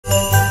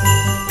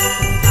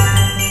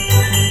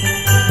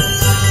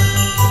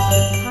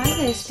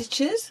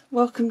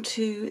Welcome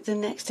to the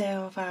next day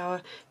of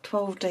our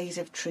 12 Days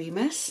of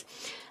Treemas.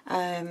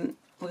 We're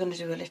going to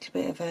do a little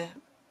bit of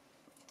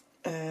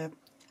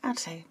I'd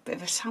say a bit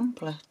of a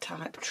sampler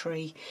type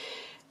tree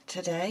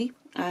today.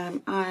 I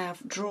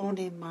have drawn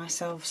in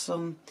myself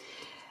some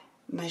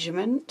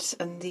measurements,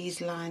 and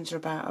these lines are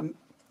about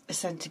a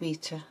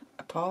centimetre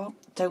apart.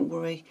 Don't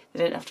worry, they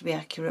don't have to be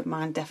accurate,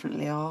 mine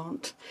definitely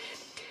aren't.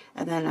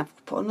 And then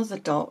I've put another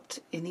dot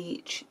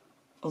in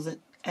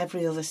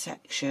every other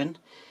section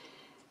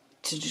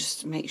to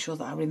just make sure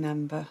that I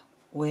remember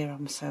where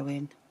I'm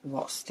sewing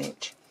what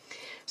stitch.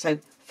 So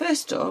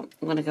first up,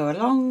 I'm going to go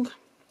along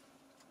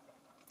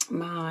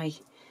my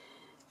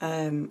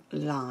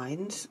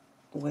lines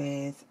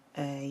with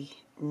a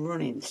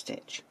running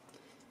stitch.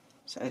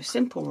 So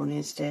simple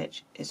running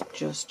stitch is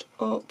just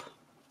up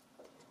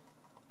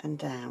and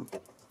down,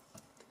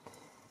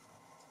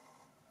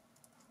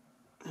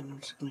 and I'm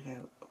just going to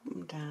go up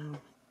and down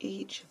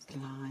each of the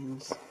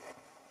lines.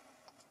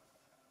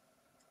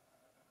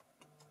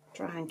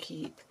 Try and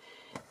keep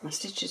my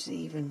stitches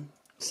even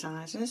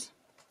sizes,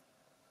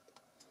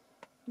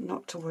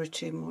 not to worry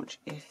too much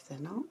if they're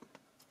not.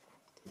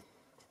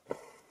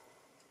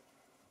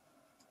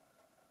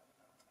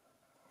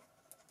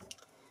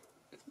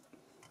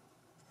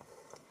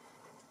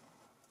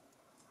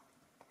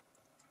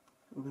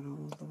 We're going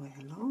all the way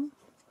along.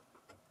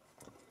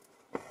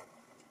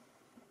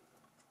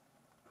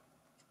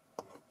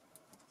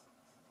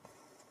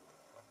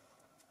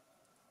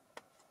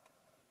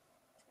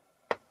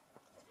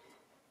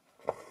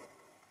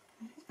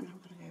 And I'm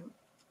going to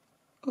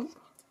go up,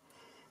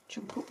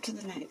 jump up to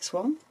the next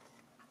one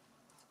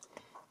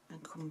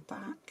and come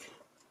back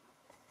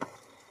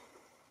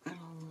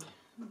along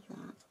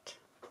that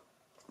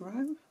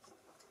row.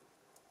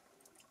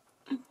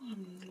 And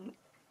one,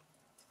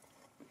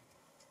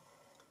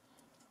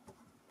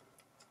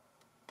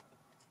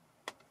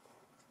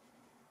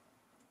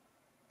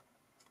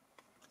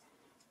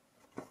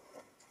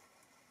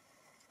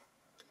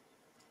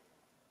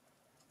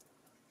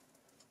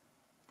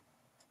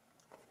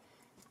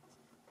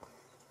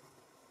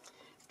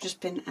 just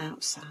been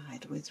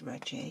outside with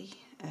Reggie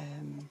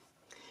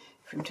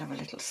for him to have a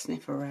little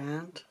sniff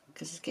around,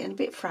 because he's getting a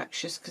bit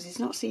fractious because he's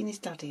not seen his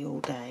daddy all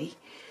day,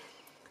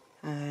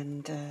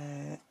 and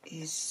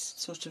he's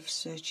sort of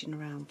searching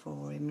around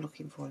for him,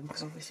 looking for him,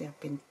 because obviously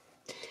I've been,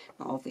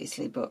 not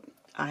obviously, but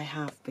I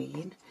have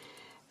been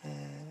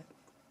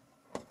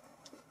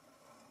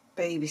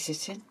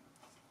babysitting,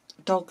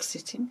 dog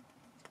sitting.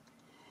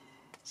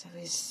 So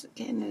he's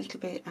getting a little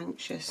bit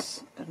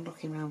anxious and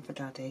looking around for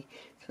Daddy.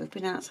 So we've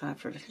been outside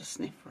for a little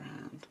sniff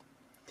around.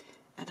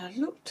 And I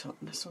looked up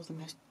and I saw the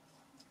most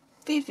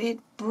vivid,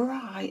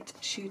 bright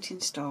shooting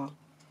star.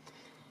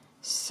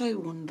 So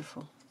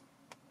wonderful.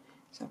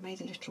 So I made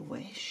a little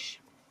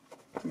wish,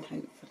 and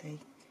hopefully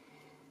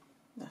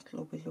that'll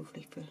all be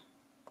lovely for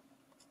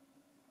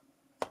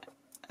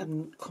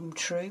and come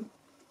true.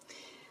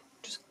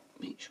 Just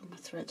make sure my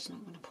thread's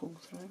not going to pull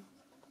through.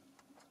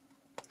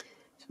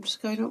 I'm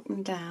just going up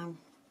and down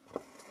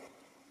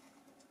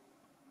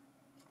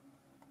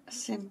a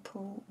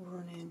simple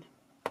running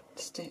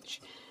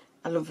stitch.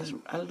 I love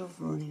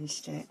running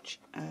stitch.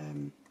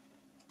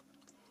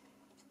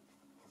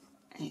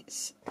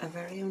 It's a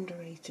very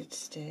underrated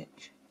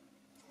stitch,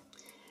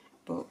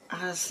 but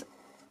as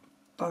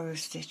borrow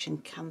stitch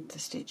and canter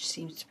stitch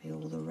seems to be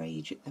all the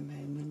rage at the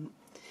moment,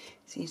 it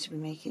seems to be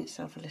making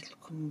itself a little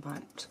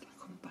comeback. I'm just going to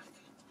come back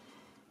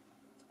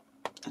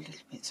a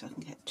little bit so I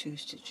can get 2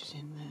 stitches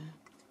in there.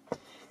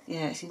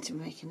 Yeah, it seems to be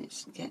making it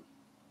get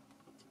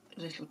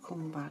a little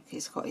comeback.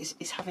 It's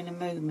having a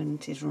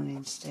moment, his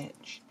running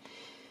stitch.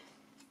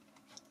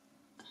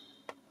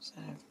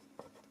 So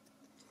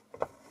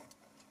but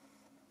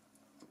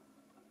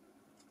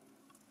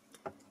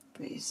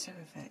it's so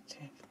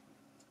effective.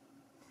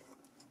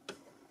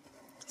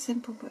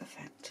 Simple but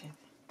effective.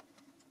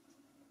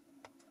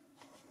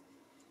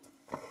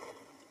 I'm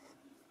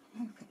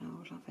hoping I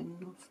will have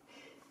enough.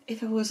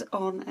 If I was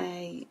on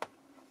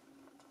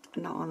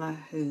not on a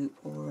hoop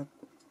or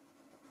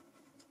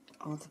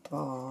the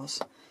bars,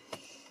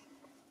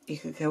 you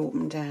could go up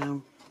and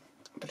down,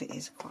 but it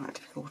is quite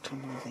difficult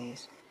on one of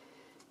these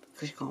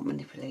because you can't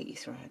manipulate your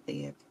thread,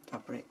 the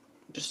fabric.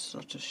 Just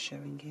sort of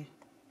showing you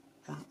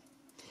that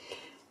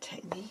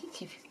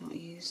technique if you've not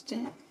used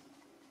it.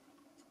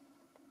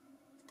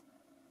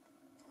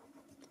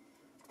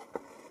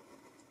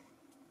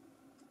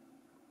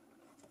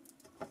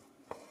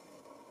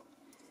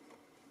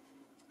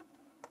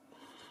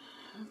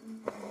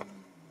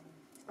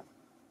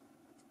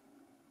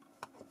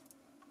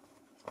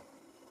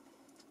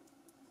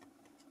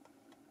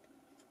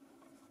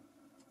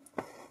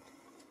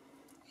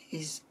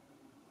 Is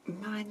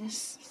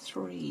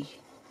 -3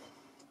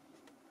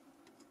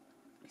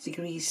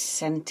 degrees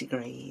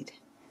centigrade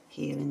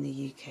here in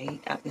the UK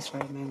at this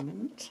very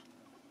moment,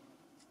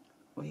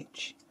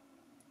 which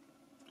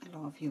a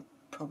lot of you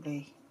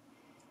probably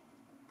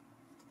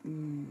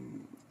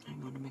hang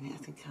on a minute, I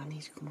think I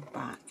need to come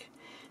back.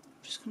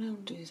 I'm just going to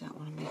undo that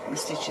one and make my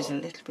stitches a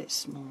little bit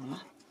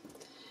smaller.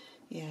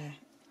 Yeah,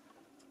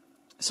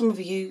 some of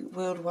you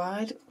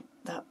worldwide,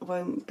 that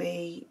won't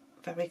be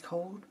very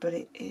cold, but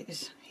it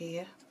is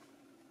here.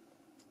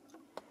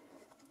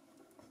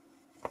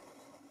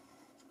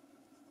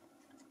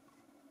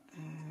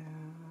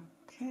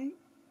 Okay.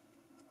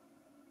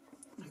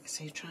 Like I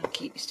say, try and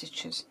keep your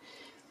stitches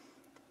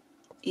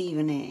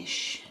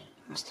even-ish.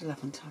 I still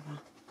haven't, have I?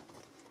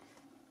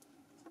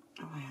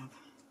 Oh, I have.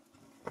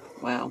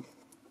 Well,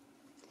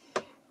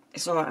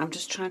 it's alright, I'm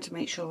just trying to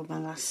make sure my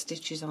last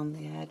stitch is on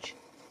the edge.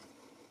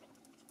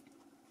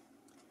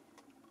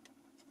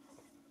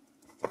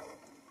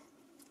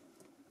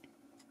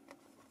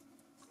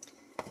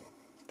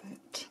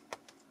 But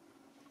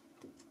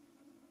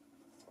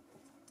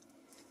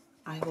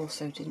I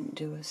also didn't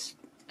do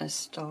a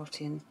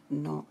starting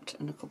knot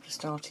and a couple of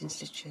starting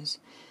stitches,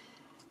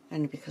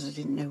 only because I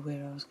didn't know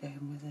where I was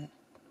going with it.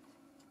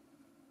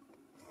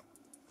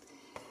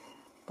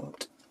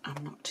 But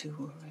I'm not too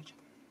worried.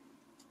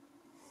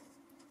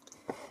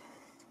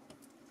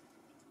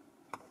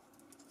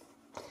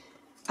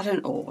 I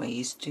don't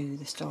always do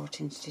the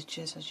starting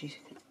stitches, as you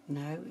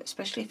know,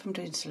 especially if I'm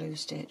doing slow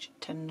stitch.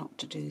 I tend not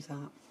to do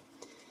that.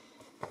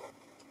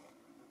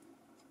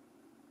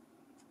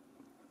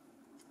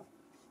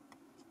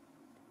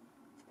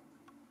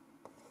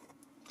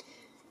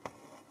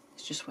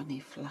 It's just when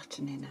you're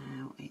flattening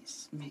out,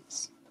 it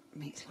makes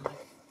life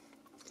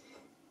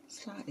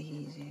slightly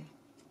easier.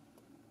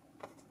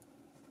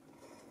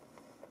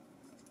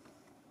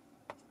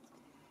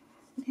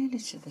 Nearly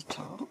to the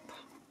top.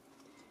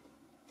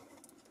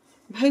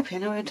 I'm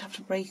hoping I won't have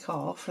to break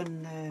off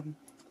and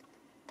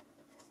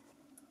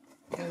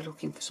go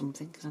looking for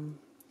something, because I'm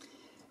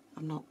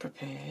not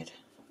prepared.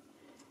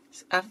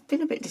 I've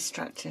been a bit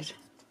distracted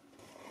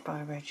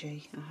by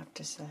Reggie, I have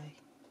to say,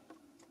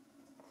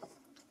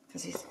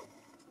 because he's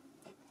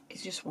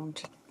just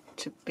wanted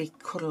to be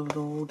cuddled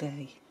all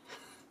day,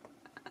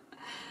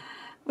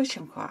 which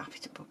I'm quite happy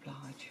to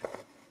oblige.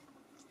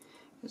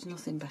 There's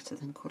nothing better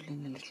than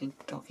cuddling a little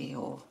doggy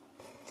or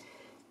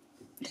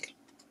little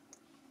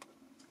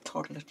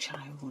toddler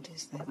child,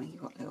 is there, when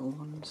you've got little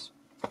ones.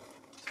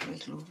 It's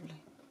always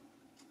lovely.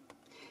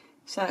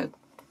 So,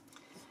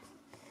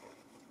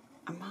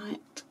 I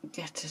might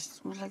get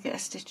will I get a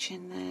stitch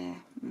in there?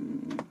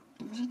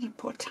 I'm just going to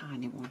put a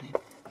tiny one in.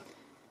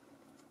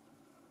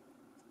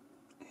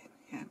 There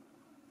we go.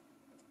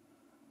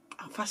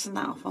 I'll fasten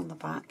that off on the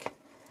back,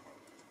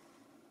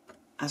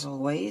 as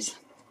always.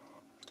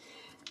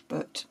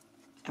 But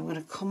I'm going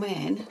to come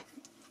in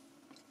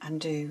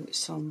and do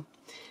some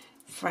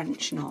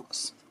French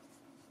knots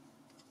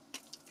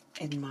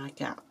in my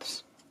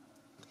gaps.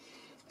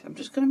 So I'm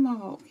just going to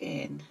mark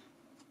in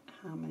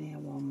how many I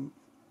want.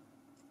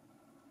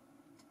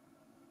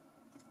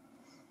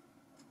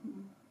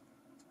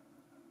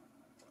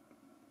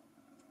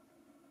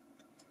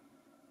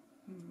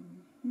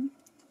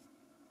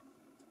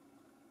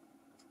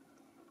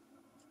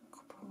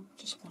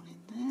 Just one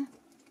in there.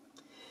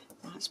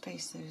 Might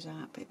space those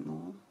out a bit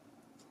more.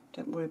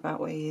 Don't worry about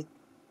where you're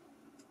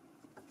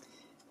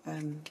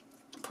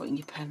putting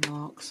your pen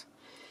marks.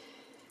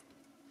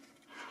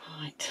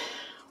 Right,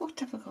 what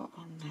have I got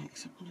on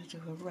next? I'm going to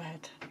do a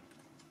red.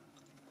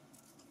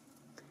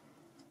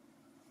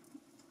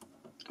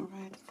 A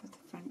red for the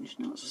French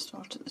knots.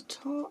 Start at the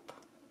top.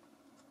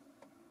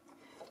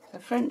 So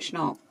French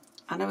knot,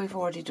 I know we've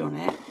already done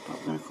it, but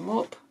I'm going to come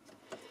up,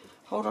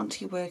 hold on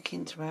to your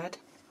working thread,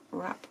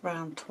 wrap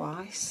round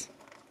twice,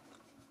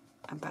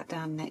 and back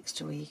down next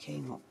to where you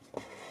came up,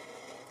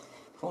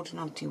 holding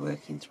on to your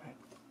working thread.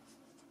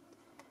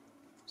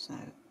 So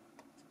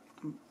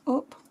I'm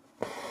up,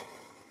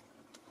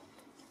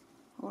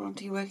 hold on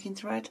to your working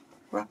thread,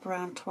 wrap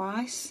around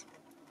twice,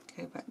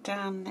 go back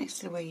down next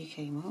to where you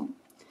came up.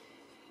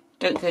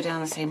 Don't go down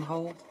the same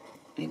hole,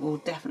 it will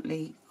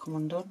definitely come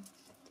undone.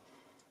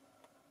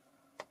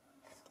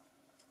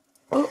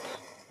 Up,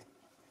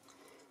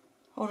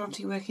 hold on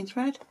to your working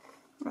thread,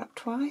 wrap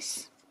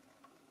twice,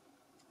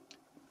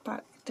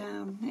 back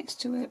down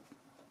next to it,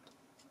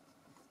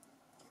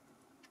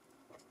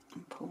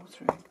 and pull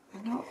through.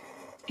 They're not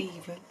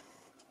even,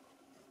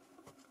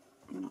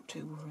 I'm not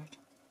too worried.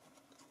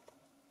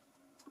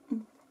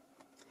 Come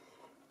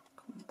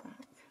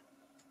back,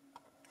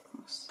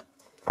 across,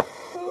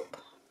 up,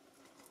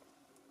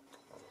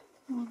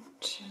 1,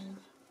 2,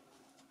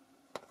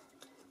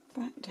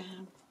 back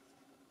down,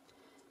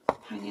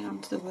 hanging on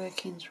to the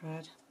working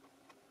thread.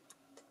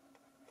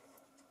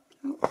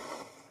 Up,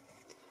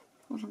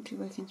 hold on to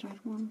your working thread,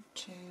 1,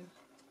 2,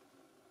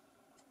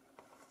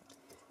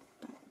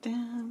 back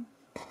down,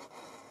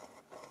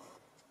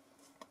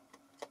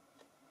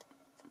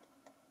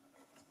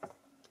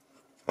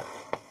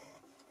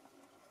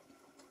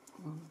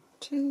 1,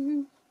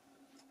 2,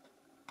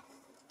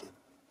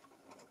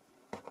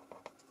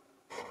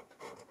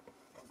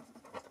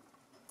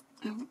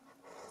 oh, there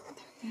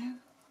we go.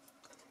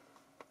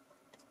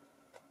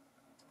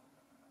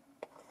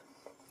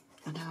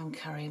 I know I'm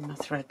carrying my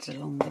threads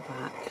along the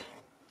back,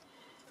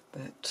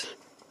 but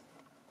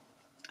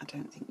I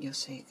don't think you'll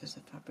see it because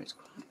the fabric's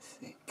quite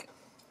thick.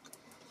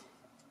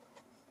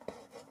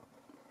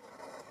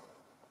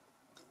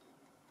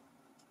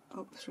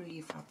 up through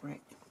your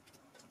fabric.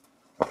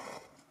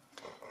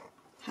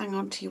 Hang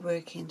on to your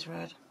working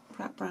thread,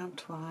 wrap round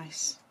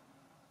twice,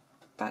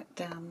 back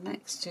down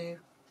next to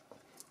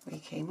where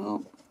you came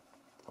up,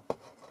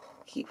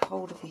 keep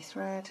hold of your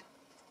thread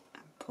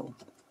and pull.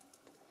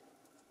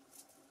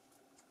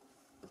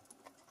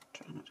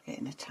 Try not to get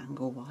in a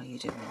tangle while you're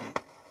doing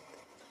it.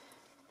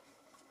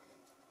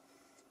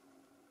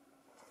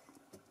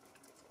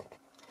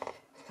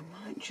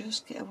 I might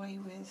just get away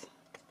with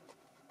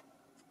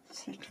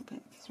this little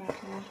bit of thread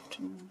left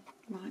and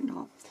might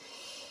not.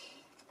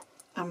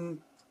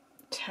 I'm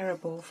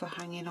terrible for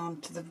hanging on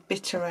to the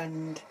bitter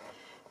end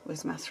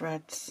with my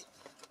threads.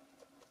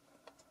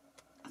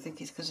 I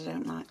think it's because I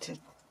don't like to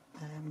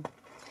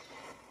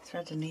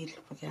thread the needle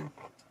up again.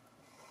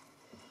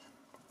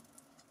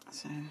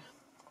 So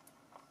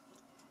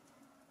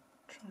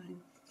try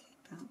and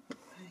keep out the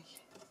way.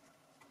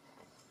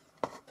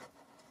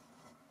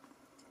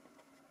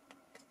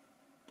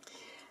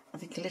 I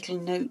think a little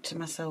note to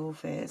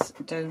myself is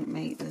don't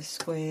make the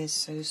squares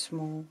so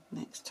small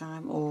next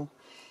time, or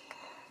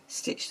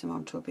stitch them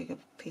onto a bigger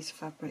piece of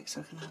fabric so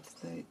I can have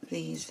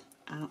these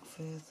out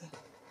further.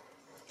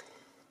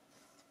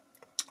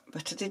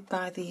 But I did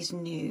buy these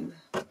new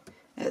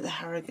at the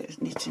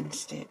Harrogate Knit and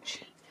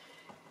Stitch.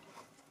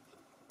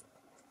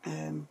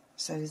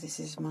 So this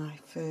is my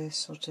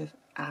first sort of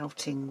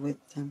outing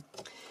with them.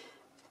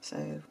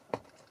 So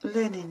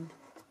learning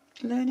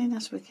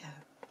as we go.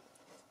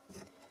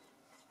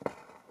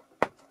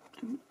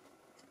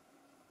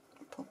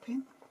 Pop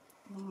in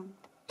 1,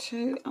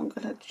 2. I'm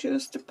going to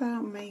just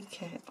about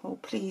make it. Oh,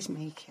 please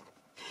make it.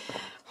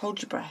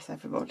 Hold your breath,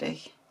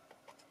 everybody.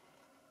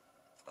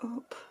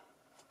 Up.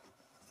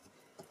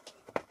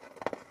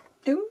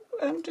 Oh,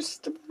 I'm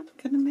just about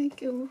going to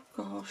make it. Oh,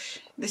 gosh.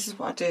 This is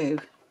what I do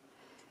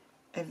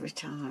every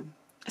time.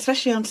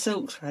 Especially on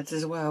silk threads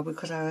as well,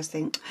 because I always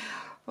think,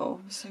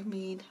 oh, I'm so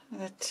mean.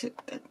 They're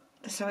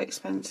so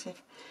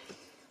expensive.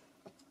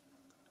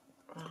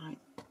 Right.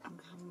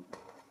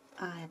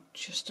 I have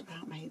just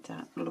about made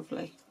that.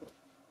 Lovely.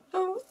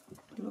 Oh,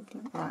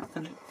 lovely. Right,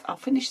 I'll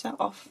finish that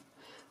off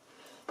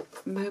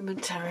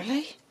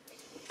momentarily.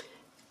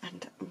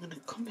 And I'm going to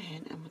come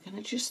in and we're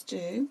going to just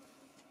do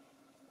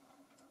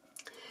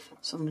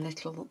some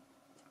little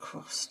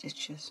cross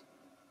stitches.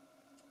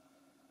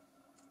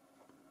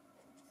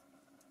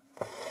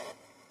 So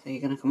you're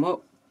going to come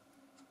up,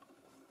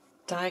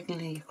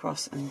 diagonally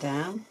across and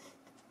down.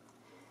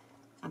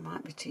 I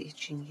might be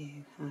teaching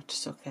you how to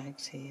suck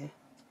eggs here.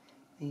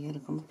 Then you're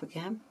going to come up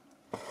again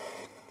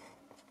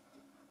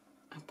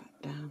and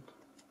back down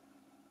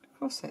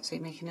across it. So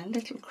you're making a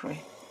little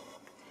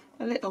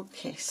a little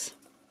kiss.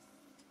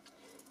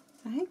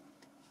 Okay?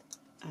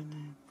 And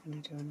then I'm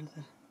going to do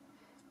another,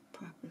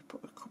 probably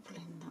put a couple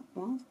in that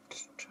one,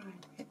 just try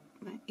and get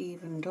that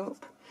evened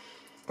up.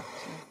 So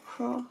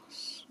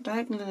across,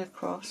 diagonally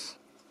across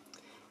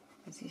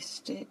with your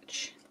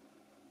stitch,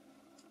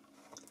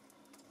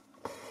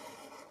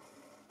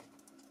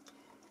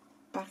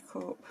 back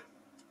up,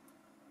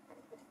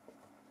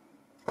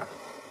 and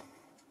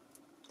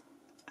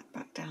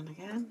back down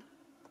again.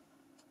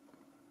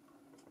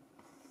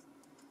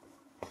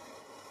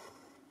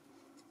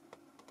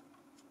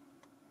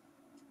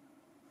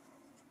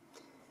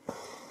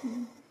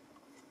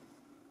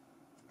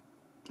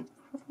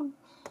 Across.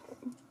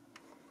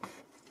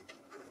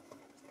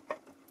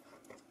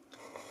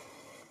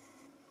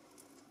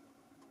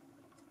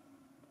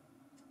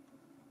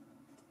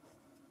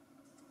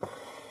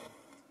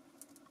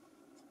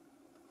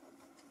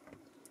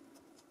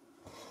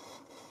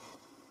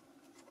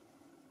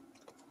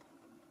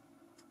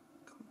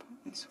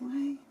 This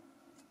way.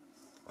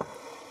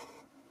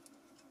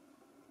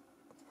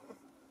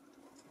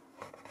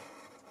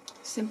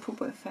 Simple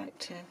but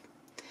effective.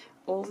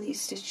 All these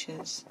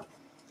stitches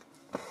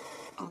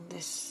on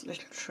this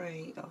little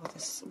tree are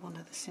this one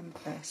of the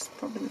simplest.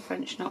 Probably the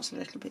French knot's a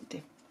little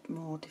bit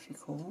more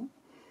difficult.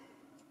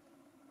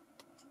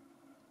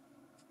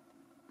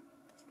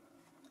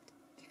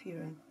 If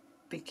you're a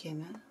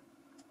beginner,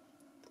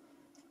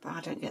 but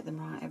I don't get them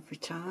right every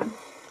time.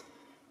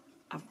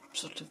 I've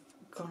sort of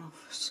gone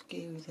off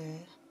skew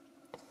there,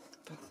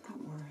 but I'm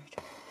not worried.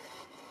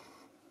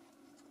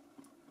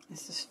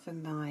 This is for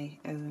my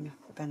own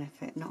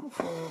benefit, not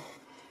for,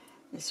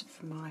 this is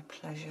for my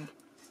pleasure.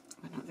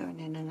 We're not going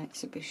in an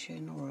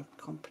exhibition or a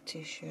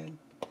competition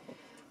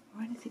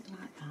or anything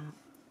like that.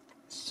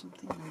 It's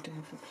something I'm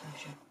doing for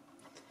pleasure.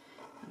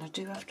 And I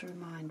do have to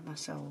remind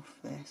myself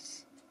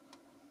this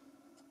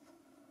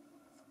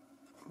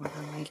when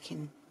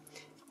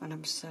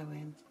I'm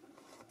sewing,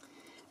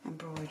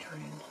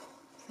 embroidering.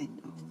 I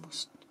think I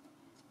must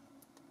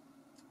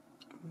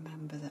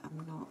remember that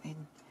I'm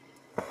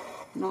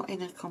not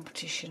in a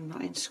competition,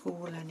 not in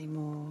school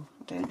anymore.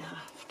 I don't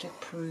have to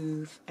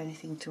prove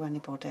anything to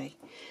anybody.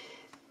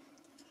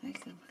 I think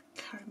I'm going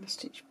to carry my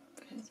stitch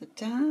further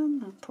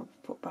down. I'll probably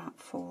put about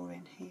 4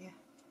 in here.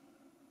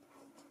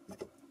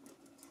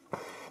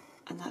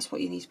 And that's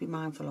what you need to be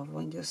mindful of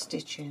when you're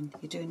stitching.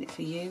 You're doing it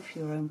for you, for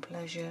your own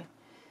pleasure.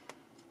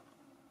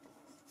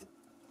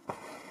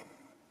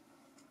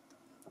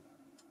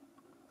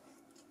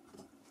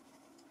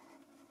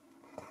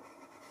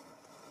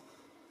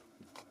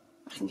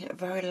 I can get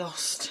very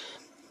lost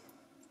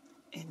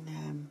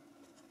in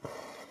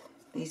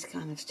these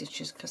kind of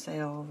stitches because they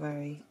are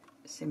very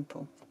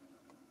simple.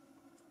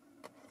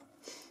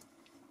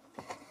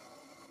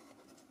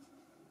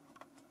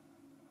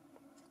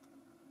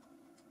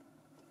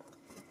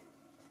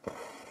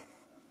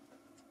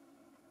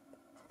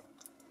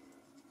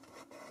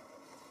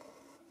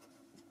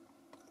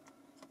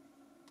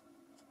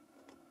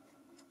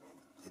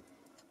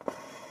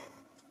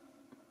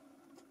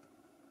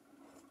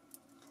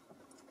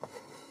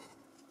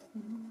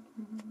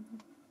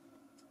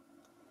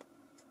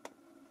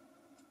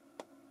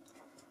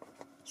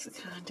 It's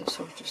the kind of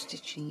sort of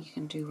stitching you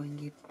can do when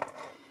you've got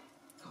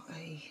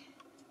a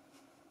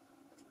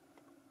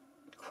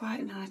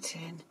quiet night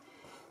in,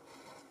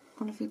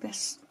 one of your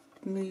best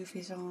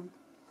movies on,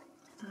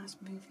 nice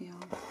movie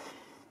on,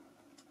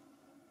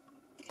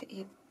 get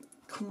your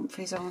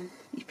comfies on,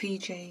 your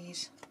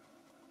PJs.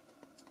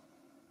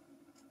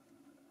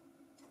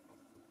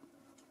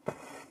 There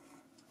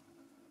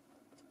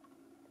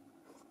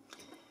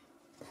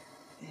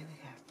we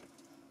go.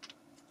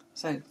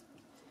 So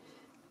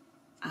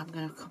I'm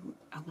going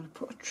to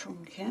put a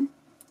trunk in,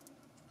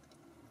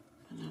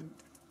 and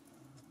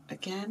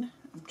again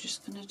I'm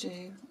just going to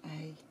do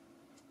a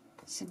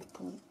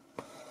simple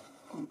up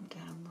and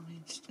down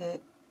running,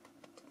 up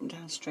and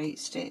down straight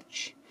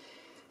stitch.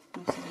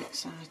 Nothing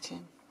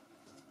exciting,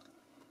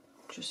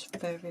 just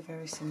very,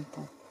 very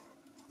simple.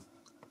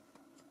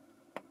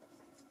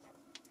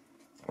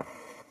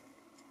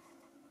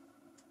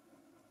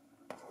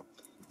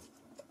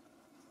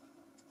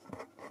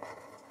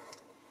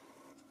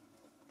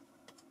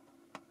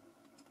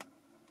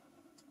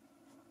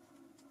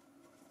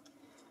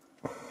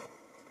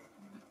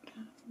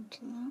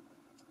 That.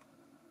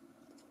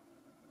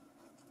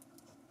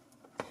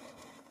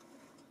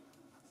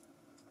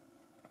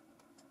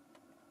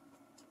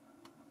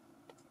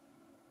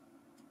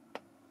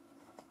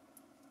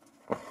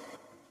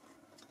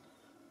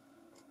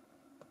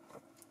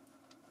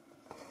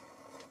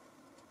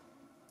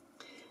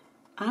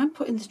 I'm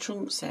putting the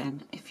trunks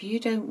in. If you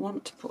don't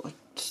want to put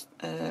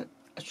a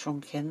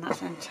trunk in,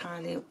 that's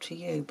entirely up to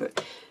you,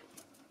 but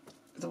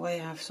the way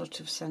I've sort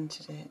of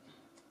centred it,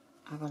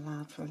 I've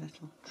allowed for a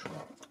little trunk.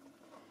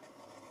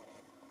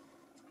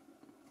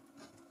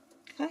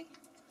 Okay,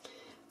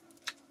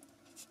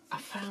 I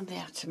found the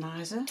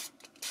atomizer,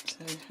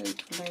 so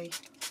hopefully,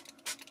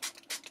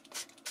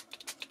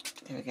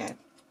 there we go,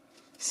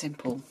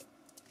 simple.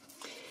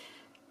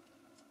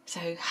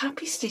 So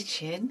happy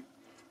stitching,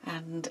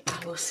 and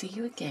I will see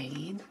you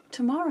again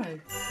tomorrow.